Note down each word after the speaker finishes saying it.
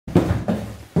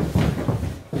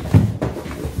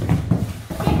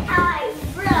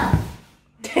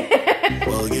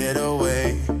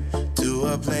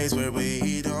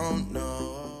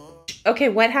Okay,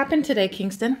 what happened today,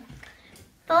 Kingston?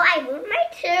 Well, I moved my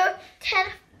chair to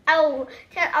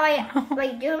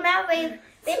do my way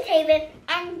with Haven,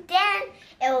 and then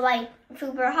it was like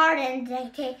super hard, and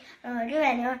I don't do it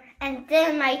anymore. And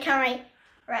then my turn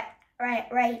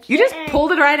right. You just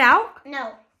pulled it right out?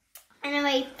 No, and then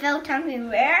I felt something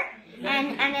rare,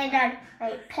 and it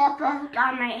like popped out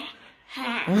on my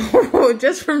hand.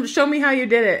 Just show me how you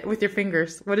did it with your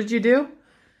fingers. What did you do?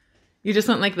 You just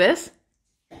went like this?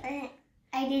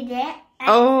 I did that.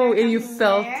 Oh, and you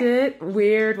felt it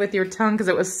weird with your tongue because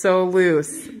it was so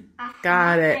loose.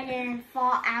 Got it. And then it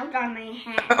fall out on my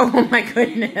hand. Oh my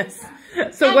goodness.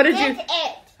 So what did you?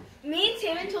 It. Me and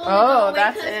Taman told Oh, him to go away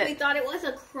that's because it. we thought it was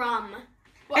a crumb.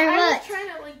 Well, And I look. was trying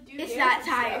to like do it's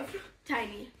that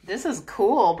tiny. This is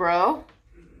cool, bro.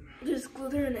 There's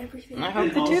glitter and everything. I hope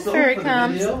And the tooth also, fairy for the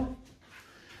comes. video,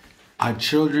 our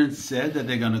children said that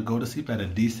they're going to go to sleep at a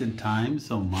decent time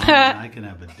so Mom and I can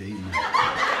have a date night.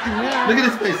 Yeah. Look at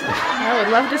his face. I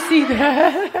would love to see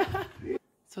that.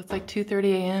 So it's like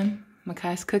 2:30 a.m.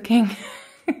 Makai's cooking.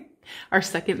 Our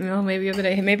second meal maybe of the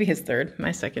day. Maybe his third.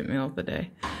 My second meal of the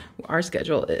day. Our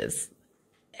schedule is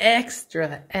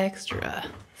extra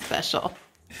special.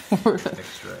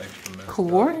 Extra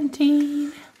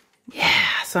Quarantine.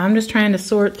 Yeah, so I'm just trying to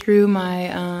sort through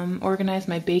my, organize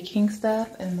my baking stuff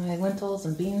and my lentils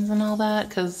and beans and all that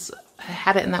because I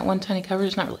had it in that one tiny cover.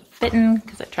 It's not really fitting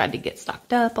because I tried to get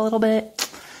stocked up a little bit.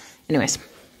 Anyways,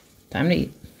 time to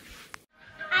eat.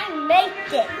 I made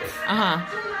it.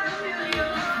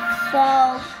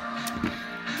 So,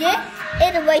 this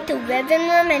is like the living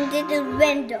room and this is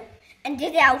window. And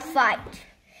this is outside.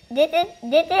 This is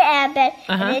our bed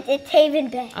and this is Taven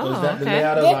bed. Oh, Was that the okay.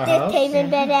 layout of This our is house? Taven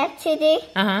bed actually.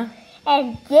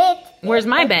 And this Where's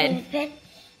my is bed?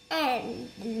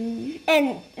 Taven's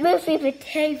and Lucy with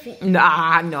Taven.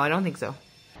 Nah, no, I don't think so.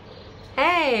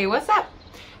 Hey, what's up?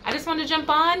 I just wanted to jump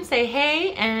on, say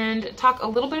hey, and talk a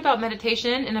little bit about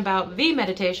meditation and about the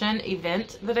meditation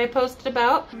event that I posted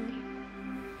about.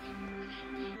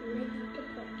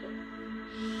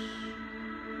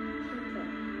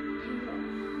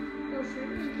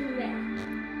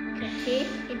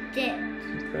 It did.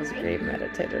 Those great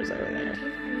meditators over there.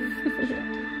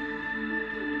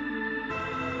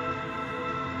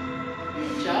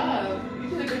 Good job. You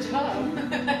did a good job. 20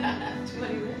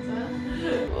 minutes,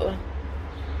 huh?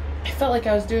 I felt like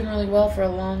I was doing really well for a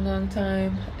long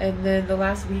time. And then the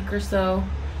last week or so,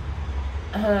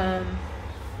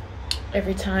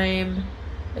 every time,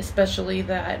 especially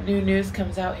that new news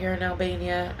comes out here in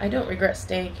Albania, I don't regret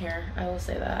staying here. I will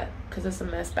say that. Because it's a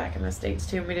mess back in the States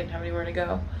too. And we didn't have anywhere to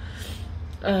go.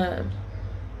 But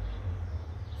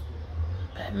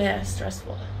man, it's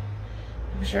stressful.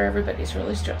 I'm sure everybody's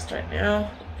really stressed right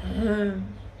now.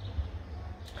 And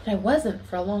I wasn't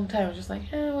for a long time. I was just like,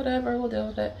 whatever, we'll deal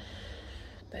with it.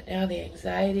 But now the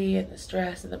anxiety and the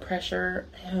stress and the pressure,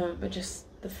 but just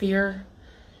the fear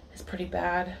is pretty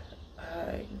bad.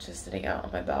 Just sitting out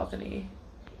on my balcony.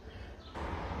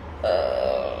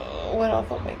 Went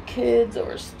off on my kids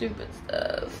over stupid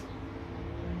stuff.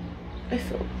 I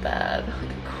feel bad, like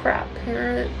a crap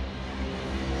parent.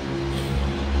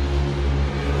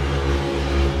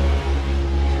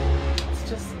 It's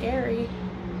just scary.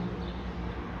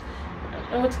 I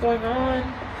don't know what's going on.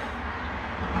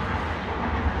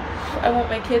 I want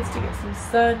my kids to get some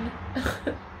sun,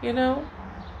 you know?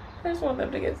 I just want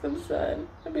them to get some sun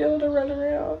and be able to run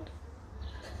around.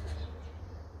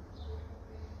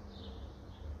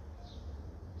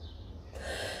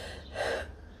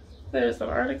 There's an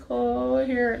article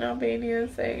here in Albania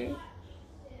saying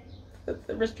that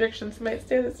the restrictions might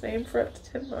stay the same for up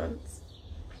to 10 months.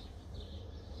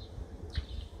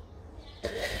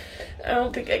 I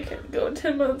don't think I can go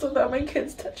 10 months without my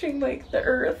kids touching, like, the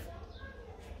earth.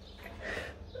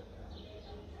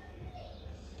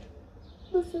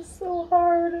 This is so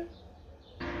hard.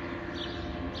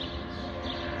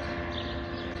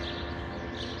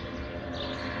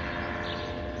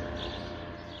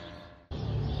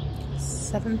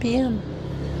 $7 p.m.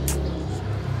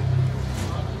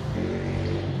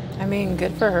 I mean,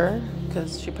 good for her,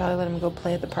 because she probably let him go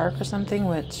play at the park or something,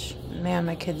 which, man,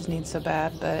 my kids need so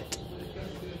bad, but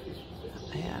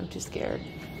yeah, I'm too scared.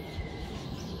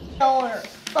 So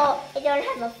it don't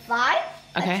have a slide,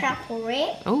 Okay. a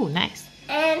trampoline, Oh, nice.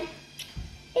 and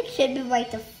it should be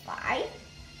like the slide.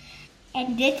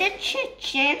 And this is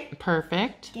kitchen.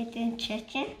 Perfect. This is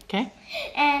kitchen. Okay.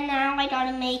 And now I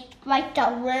gotta make like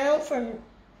the room for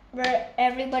where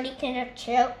everybody can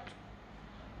chill.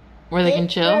 Where they can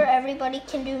chill? Where everybody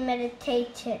can do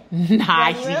meditation.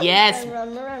 Nice. Run, Yes,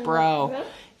 run, run, run, bro. run.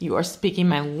 You are speaking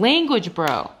my language,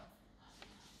 bro.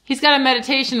 He's got a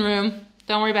meditation room.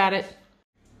 Don't worry about it.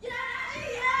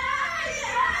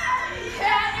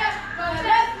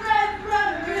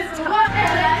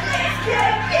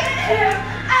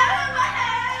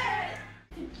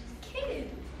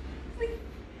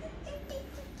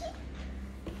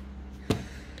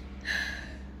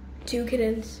 Two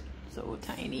kittens. So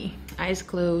tiny. Eyes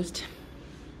closed.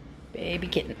 Baby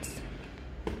kittens.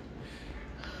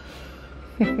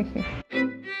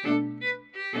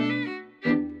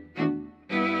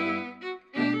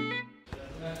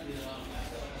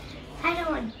 I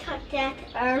don't want to touch that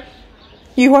earth.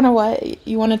 You want to what?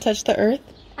 You want to touch the earth?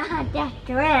 That's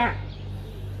ground.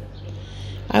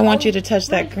 I want you to touch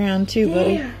that ground too,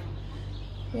 buddy.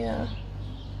 Yeah.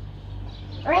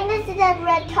 Right next to that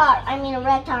red tar. I mean a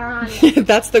red tar on it.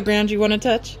 That's the ground you want to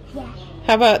touch? Yeah.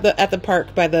 How about at the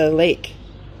park by the lake?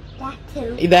 That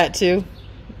too. That too?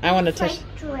 I want to touch.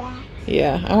 Like giraffe.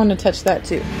 Yeah, I want to touch that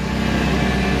too.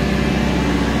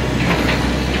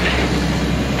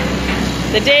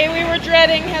 The day we were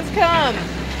dreading has come.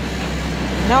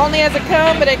 Not only has it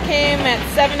come, but it came at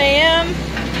 7 a.m.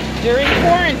 during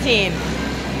quarantine.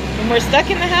 And we're stuck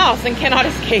in the house and cannot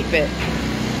escape it.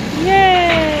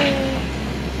 Yay!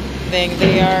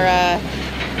 They are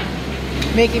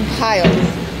making piles.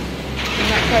 I'm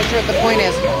not quite sure what the point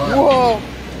is. Whoa!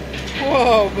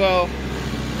 Whoa, whoa.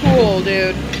 Cool,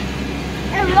 dude.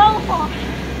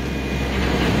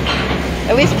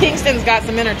 At least Kingston's got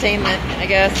some entertainment, I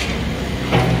guess.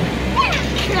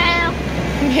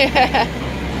 Yeah.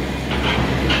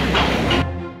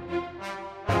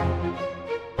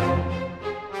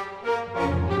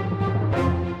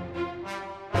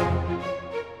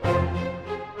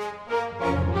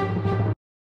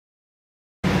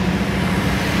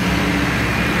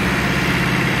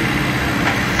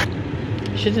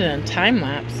 Should have done time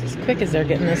lapse as quick as they're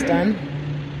getting this done.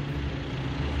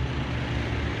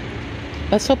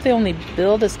 Let's hope they only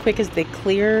build as quick as they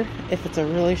clear if it's a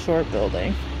really short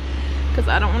building. Because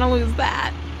I don't want to lose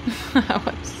that. That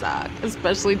would suck,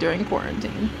 especially during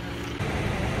quarantine.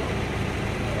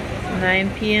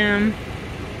 9 p.m.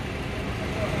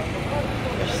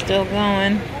 They're still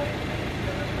going.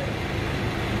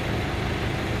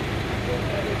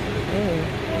 Oh,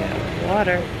 yeah,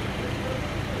 water.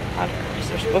 Is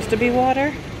there supposed to be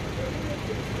water?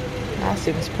 That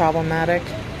seems problematic.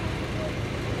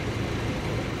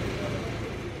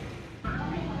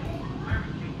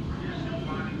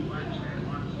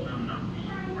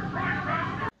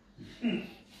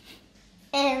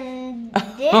 And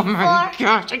this Oh my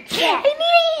gosh, I can't.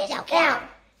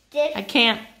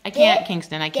 I can't,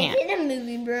 Kingston, I can't. This is a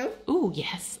movie room. Ooh,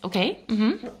 yes, okay.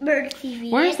 Mm-hmm. Bird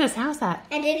TV. Where is this house at?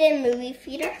 And it is a movie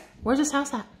theater. Where's this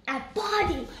house at? At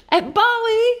Body. At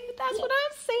Bali. That's what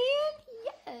I'm saying.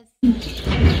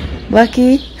 Yes.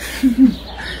 Lucky.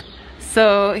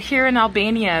 So here in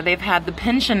Albania, they've had the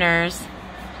pensioners,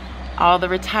 all the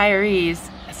retirees,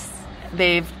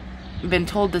 they've been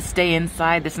told to stay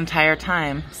inside this entire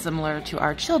time, similar to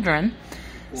our children.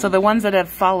 So the ones that have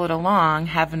followed along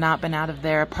have not been out of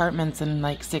their apartments in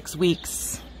like 6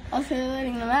 weeks. Also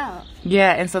letting them out.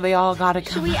 Yeah, and so they all got to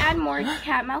come. Should we add more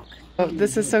cat milk? Oh,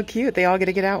 this is so cute. They all get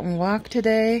to get out and walk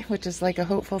today, which is like a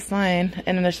hopeful sign.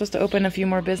 And then they're supposed to open a few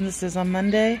more businesses on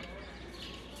Monday.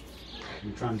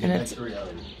 We're trying to get back to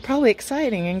reality. Probably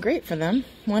exciting and great for them.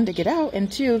 One, to get out,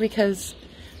 and two, because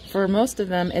for most of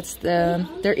them, it's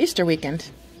their Easter weekend.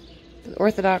 The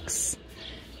Orthodox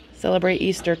celebrate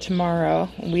Easter tomorrow.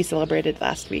 We celebrated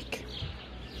last week.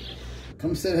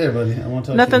 Come sit here, buddy. I want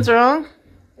to talk Nothing's to you. wrong?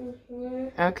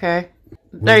 Okay.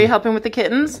 Are you helping with the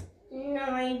kittens? No,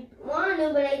 I want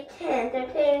to, but I can't. I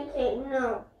can't.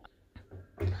 No.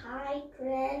 Hi,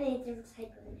 Granny.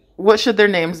 What should their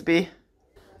names be?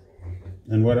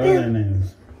 And what are their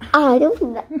names? I don't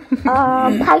know.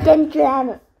 Pike and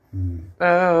Granny.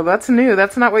 Oh, that's new.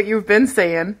 That's not what you've been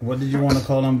saying. What did you want to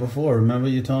call them before? Remember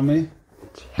you told me?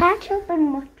 Ketchup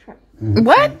and mustard.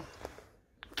 What?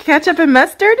 Ketchup and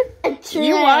mustard? True.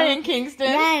 You lying, Kingston.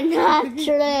 That's not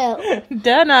true.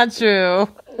 That's not true.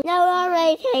 No,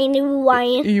 alright, hey, you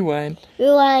lying. You won.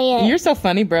 You lying. You're so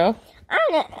funny, bro.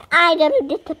 I gotta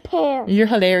get the pear. You're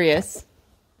hilarious.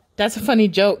 That's a funny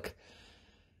joke.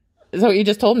 Is what you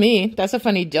just told me. That's a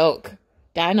funny joke.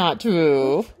 That's not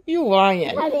true. You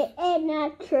lying. It's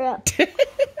not true.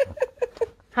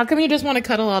 How come you just want to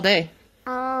cuddle all day?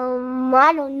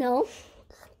 I don't know.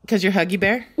 Because you're Huggy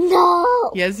Bear?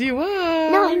 No. Yes, you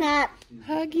are. No, I'm not.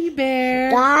 Huggy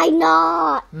Bear. I'm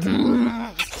not. I'm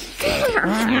not.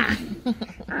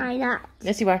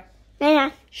 Yes, you are. I'm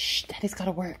not. Shh, Daddy's got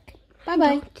to work.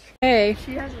 Bye-bye. Hey,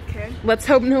 She has a kid. let's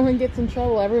hope no one gets in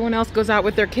trouble. Everyone else goes out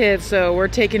with their kids, so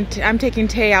I'm taking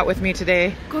Tay out with me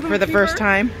today for the first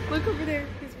time. Look over there.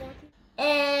 He's walking.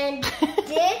 And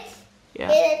this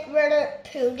Yeah. is where the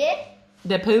poo did.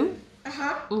 The poo?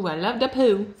 Uh-huh. Ooh, I love the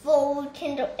poo. So we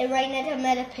can do it right now the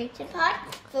meditation pod.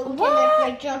 So we can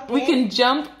like jump in. We can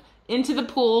jump into the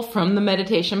pool from the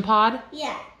meditation pod?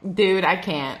 Yeah. Dude, I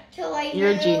can't. So like You're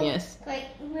a genius. Like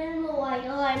when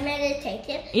I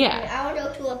meditated. Yeah. And I want to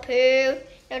go to a pool.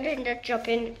 And then just jump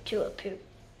into a pool.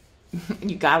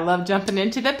 You gotta love jumping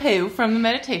into the poo from the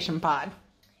meditation pod.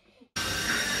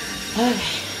 Okay.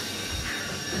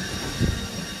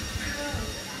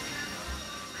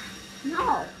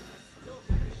 No.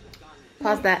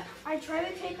 Pause that. I try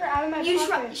to take her out of my You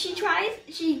pocket. she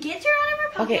gets her out of her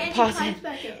pocket Okay, and pause she climbs it.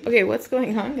 back in. Okay, what's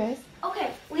going on, guys?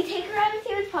 Okay, we take her out of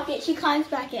Taylor's pocket, she climbs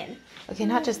back in. Okay,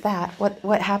 not just that.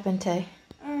 What happened to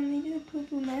Maybe the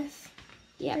poo-poo mess.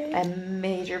 Yeah. a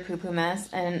major poo-poo mess?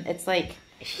 And it's like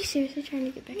Is she seriously trying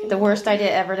to get back in? the worst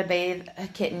idea ever to bathe a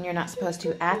kitten. You're not supposed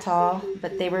to at all,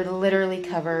 but they were literally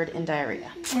covered in diarrhea.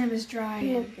 And it was dry.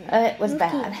 It was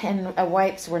bad, and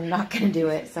wipes were not going to do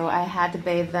it, so I had to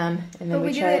bathe them, and then But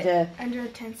we did tried to it under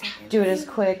 10 seconds. do it as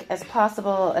quick as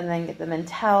possible, and then get them in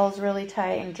towels really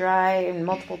tight and dry, and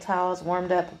multiple towels,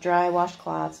 warmed up, dry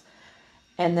washcloths.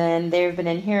 And then they've been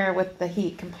in here with the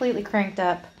heat completely cranked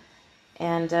up,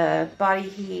 and body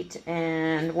heat,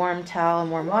 and warm towel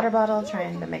and warm water bottle,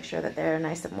 trying to make sure that they're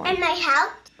nice and warm. And my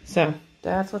house? So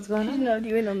that's what's going She's on. not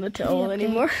even on the towel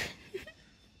anymore.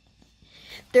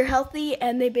 They're healthy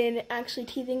and they've been actually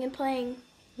teething and playing.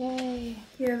 Yay!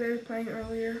 Yeah, they were playing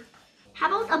earlier.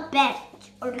 How about a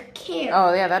bench or the chair?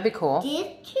 Oh yeah, that'd be cool. This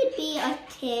could be a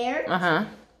chair. Uh-huh.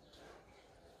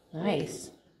 Nice.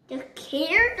 The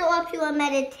chair go up to a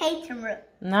meditation room.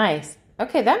 Nice.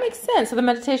 Okay, that makes sense. So the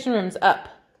meditation room's up.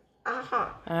 Uh-huh.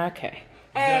 Okay.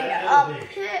 And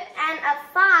a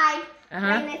 5 Uh-huh.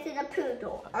 right next to the poo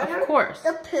door. Of course.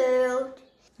 The poo.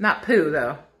 Not poo,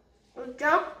 though. We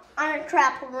jump on a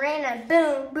trampoline and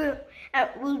boom, boom. And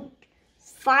we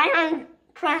fly on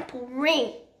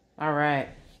trampoline. All right.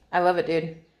 I love it,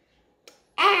 dude.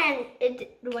 And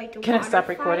it like the Can I water stop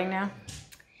slide. recording now?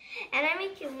 And I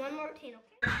make you one more routine,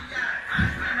 okay?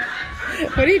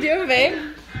 What are you doing, babe?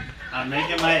 I'm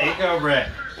making my eco brick.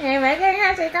 Hey, making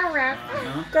her take a rest.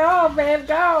 Uh-huh. Go, babe,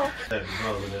 go.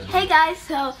 Hey guys,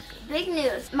 so big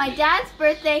news. My dad's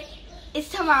birthday is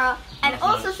tomorrow and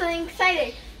also something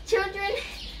exciting.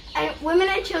 Women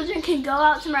and children can go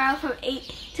out tomorrow from 8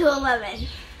 to 11.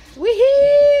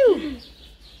 Woohoo!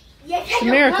 Yes, It's a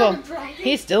miracle.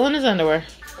 He's still in his underwear.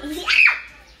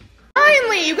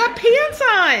 Finally, you got pants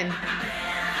on.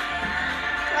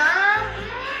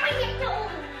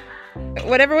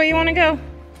 Whatever way you want to go.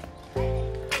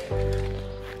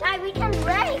 Dad, we can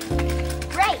race.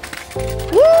 Race.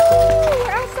 Woo!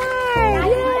 We're outside.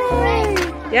 Yay!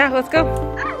 Yeah, let's go.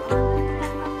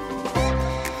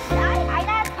 I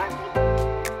got perfect.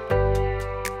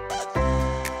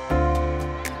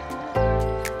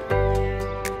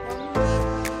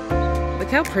 Look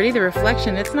how pretty the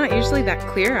reflection. It's not usually that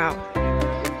clear out.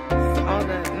 It's all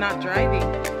the not driving.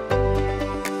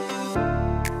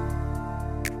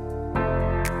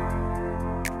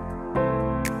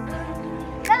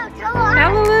 Go, July.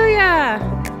 Hallelujah!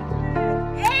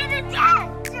 And a 10.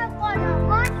 Jump on a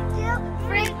 1, 2,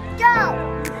 3, go.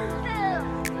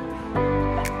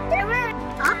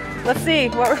 Let's see.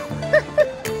 What?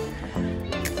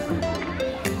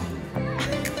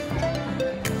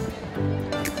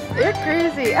 You're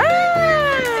crazy.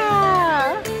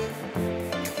 Ah!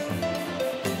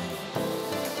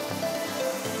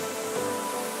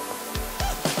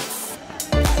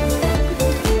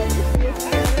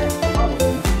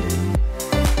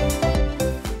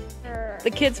 The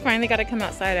kids finally got to come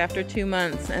outside after 2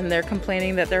 months, and they're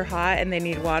complaining that they're hot and they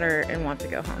need water and want to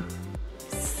go home.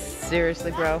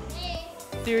 Seriously, bro.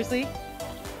 Seriously?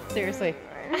 Seriously.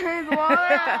 Take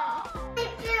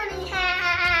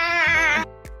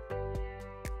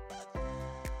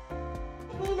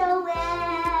me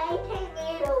away, take me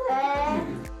away.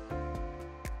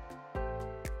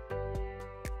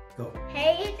 Go.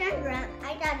 Hey, it's a rat.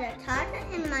 I got a target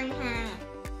in my hand.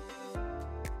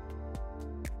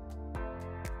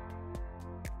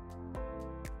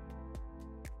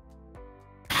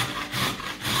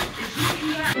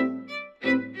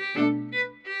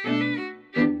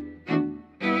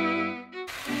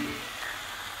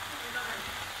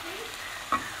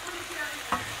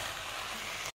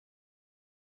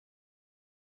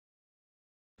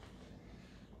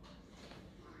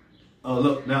 Oh,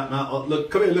 look, now, oh, look,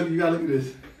 come here, look, you gotta look at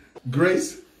this.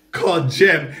 Grace, called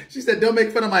Jem. She said, don't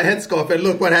make fun of my headscarf, and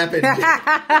look what happened.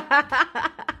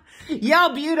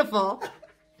 Y'all beautiful.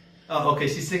 Oh, okay,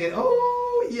 she's singing,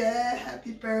 oh, yeah,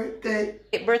 happy birthday.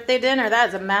 Birthday dinner, that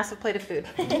is a massive plate of food.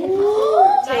 Tay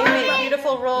made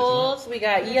beautiful rolls. We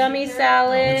got yummy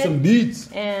salad. And some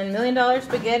beets. And $1 million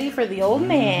spaghetti for the old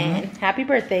man. Happy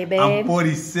birthday, babe. I'm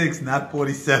 46, not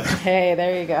 47. Hey,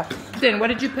 there you go. Then what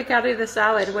did you pick out of the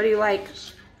salad? What do you like?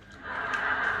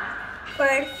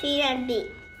 Birdseed and beets.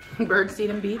 Birdseed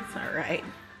and beets? All right.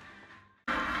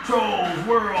 Joel's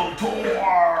World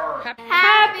Tour.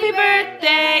 Happy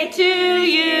birthday to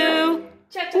you.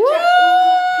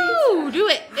 Woo! Do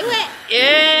it. Do it.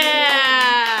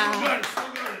 Yeah.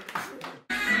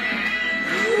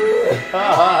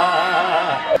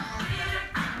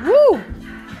 Woo.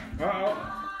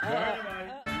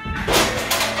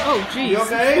 Oh, geez. You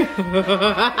okay?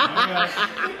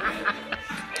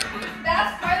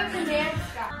 That's part of the dance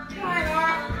stuff.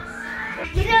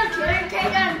 You know, children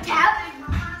take on tap.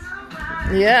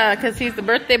 Yeah, because he's the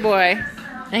birthday boy.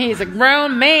 And he's a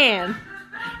grown man.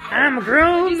 I'm a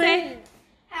grown man.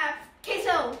 Have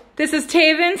queso. This is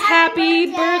Taven's Happy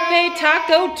Birthday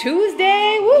Taco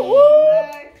Tuesday. Woo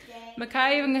woo.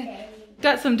 Makai even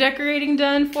got some decorating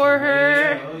done for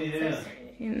her. Oh, yeah.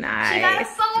 Nice. She got a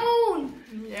phone.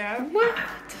 Yeah. What?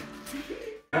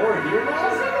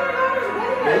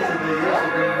 Basically, yeah, she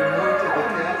bring the more to the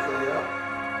castle,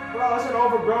 yeah. Bro, it's an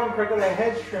overgrown cricket. They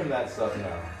hedge trim that stuff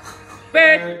now.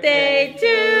 Birthday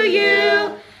to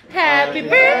you. Happy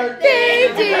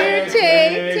birthday, dear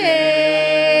Tay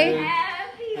Tay.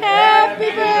 Happy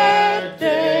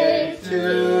birthday to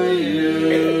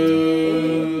you.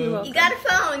 You got a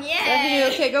phone, yeah. Love you.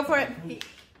 Okay, go for it.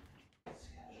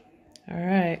 All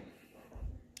right.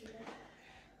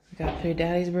 We got through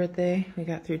Daddy's birthday. We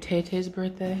got through Tay Tay's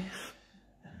birthday.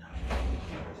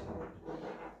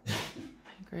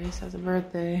 Grace has a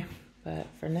birthday, but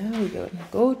for now we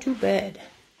go to bed.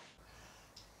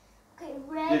 Okay,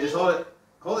 Yeah, ready? just hold it.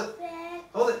 Hold it. Set.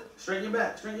 Hold it. Straighten your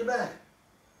back. Straighten your back.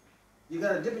 You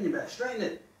got a dip in your back. Straighten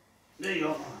it. There you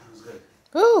go. Oh, that was good.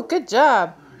 Ooh, good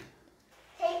job.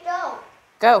 Hey, go.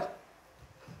 Go.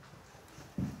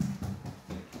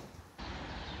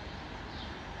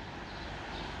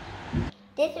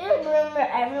 This is a room where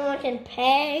everyone can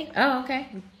pay. Oh, okay.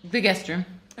 The guest room.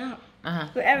 Oh. Uh-huh.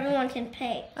 Where everyone can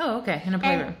pay. Oh, okay. In a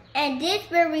playroom. And this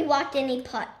where we watch any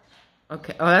putt.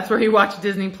 Okay. Oh, that's where you watch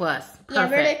Disney Plus. Yeah,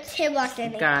 where the Perfect. kid watch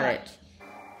any Got putt.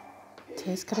 it.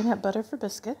 Tay's cutting up butter for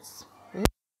biscuits.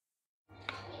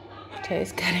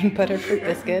 Tay's cutting butter for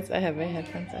biscuits. I have my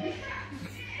headphones on.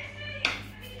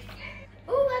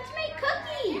 Ooh, let's make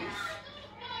cookies.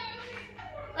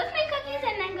 Let's make cookies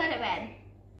and then go to bed.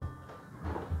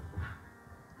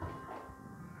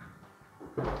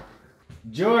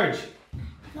 George.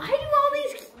 Why do all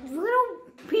these little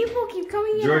people keep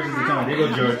coming in George our is house? coming. Here you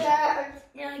go, George. Yeah,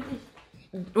 like this.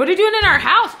 What are you doing in our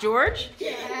house, George?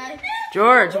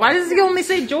 George, why does he only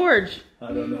say George? I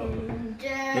don't know.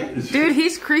 Dude,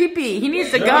 he's creepy. He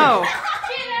needs to go. Get out, get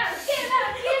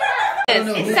out, get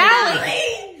out.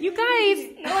 Sally, you guys.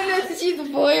 No one knows if she's a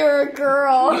boy or a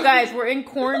girl. You guys, we're in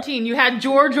quarantine. You had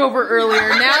George over earlier.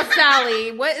 Now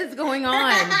Sally. What is going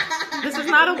on? This is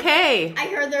not okay. I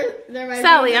heard they're my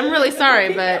Sally, I'm really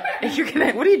sorry, but you're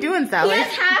gonna. What are you doing, Sally? He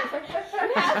has half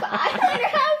eyeliner,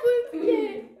 half blue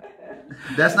skin.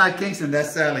 That's not Kingston,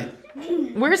 that's Sally.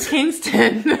 Where's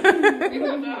Kingston?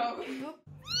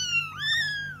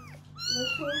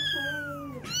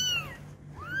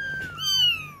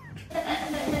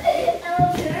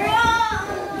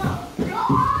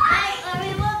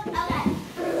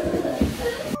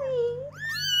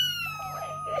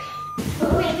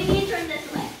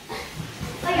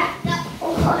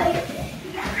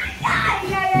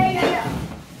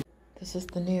 This is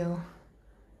the new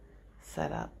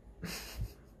setup.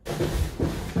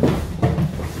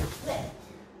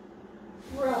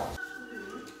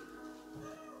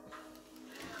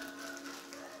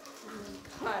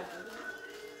 God.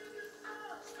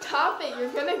 Stop it, you're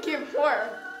gonna get more.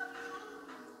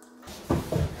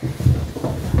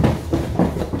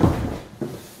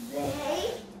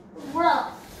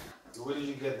 Where did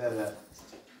you get that at?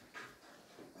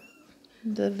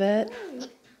 The vet.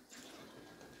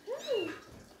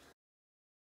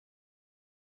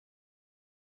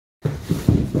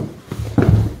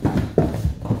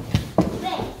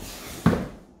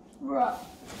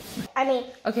 I mean,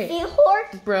 Okay.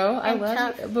 seahorse. Bro, I And love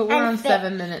tough you, but we're and on fit.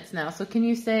 7 minutes now. So can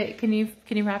you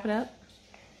wrap it up?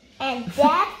 And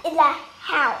that is a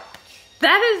house.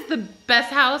 That is the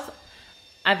best house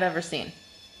I've ever seen.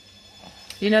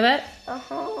 You know that?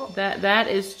 Uh-huh. That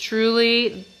is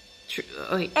truly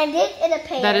Wait, And this is a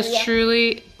pay that is area.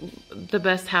 truly the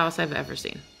best house I've ever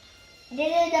seen. This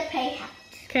is the pay house.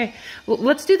 Okay, well,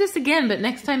 let's do this again, but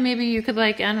next time maybe you could,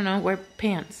 like, I don't know, wear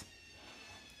pants.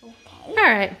 Okay. All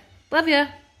right, love ya.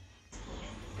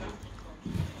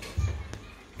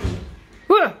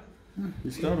 Whoa.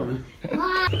 You startled me.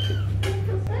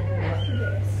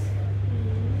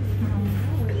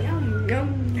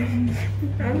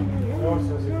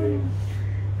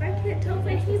 I can't tell if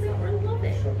I hate it or love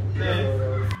it.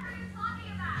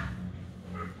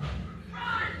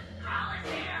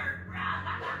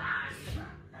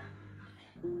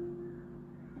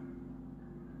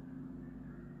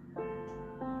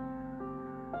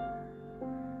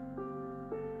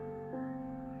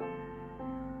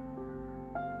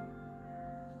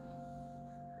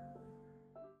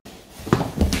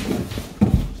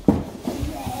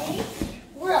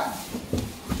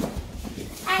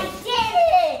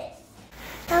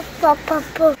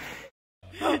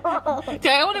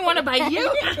 I only want to bite you.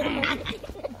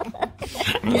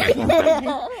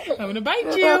 I want to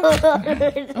bite you. I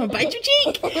want to bite your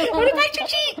cheek. I want to bite your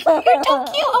cheek. You're so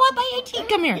cute. I want to bite your cheek.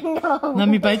 Come here. No. Let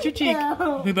me bite your cheek.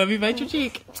 No. Let me bite your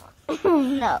cheek. No. We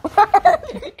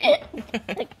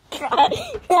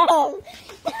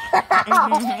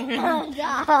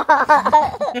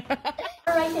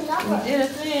did a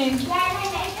thing.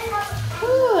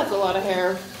 Ooh, that's a lot of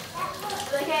hair.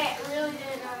 Like I really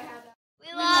didn't know I had that. We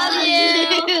love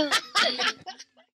you.